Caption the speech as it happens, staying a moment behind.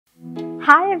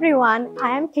Hi everyone,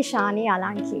 I am Kishani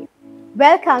Alanki.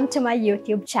 Welcome to my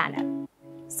YouTube channel.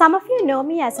 Some of you know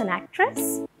me as an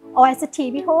actress, or as a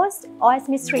TV host, or as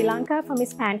Miss Sri Lanka for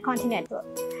Miss Pan Continental.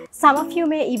 Some of you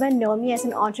may even know me as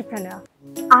an entrepreneur.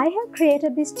 I have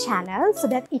created this channel so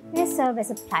that it may serve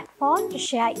as a platform to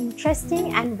share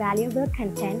interesting and valuable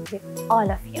content with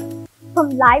all of you. From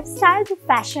lifestyle to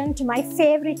fashion to my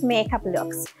favorite makeup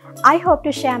looks, I hope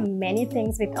to share many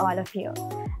things with all of you.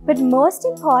 But most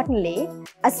importantly,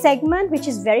 a segment which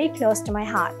is very close to my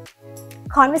heart,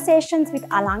 Conversations with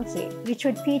Alanki, which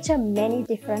would feature many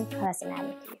different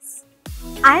personalities.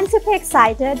 I am super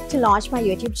excited to launch my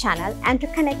YouTube channel and to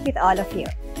connect with all of you.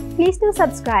 Please do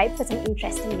subscribe for some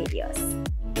interesting videos.